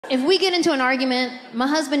If we get into an argument, my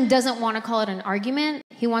husband doesn't want to call it an argument.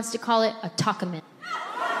 He wants to call it a talkament.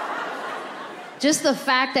 Just the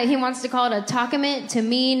fact that he wants to call it a talkament, to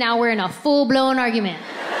me, now we're in a full-blown argument.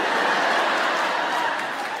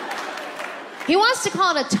 He wants to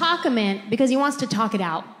call it a talkament because he wants to talk it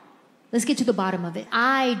out. Let's get to the bottom of it.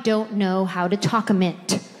 I don't know how to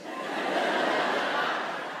talkament.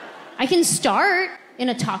 I can start in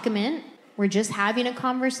a talkament. We're just having a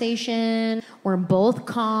conversation. We're both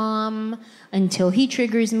calm until he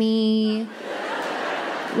triggers me,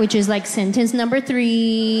 which is like sentence number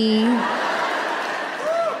 3.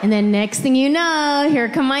 And then next thing you know, here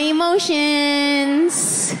come my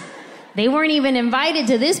emotions. They weren't even invited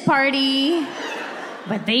to this party,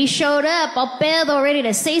 but they showed up, all pedo, ready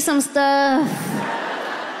to say some stuff.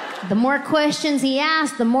 The more questions he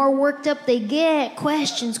asks, the more worked up they get.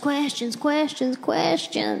 Questions, questions, questions,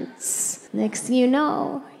 questions. Next thing you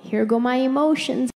know, here go my emotions.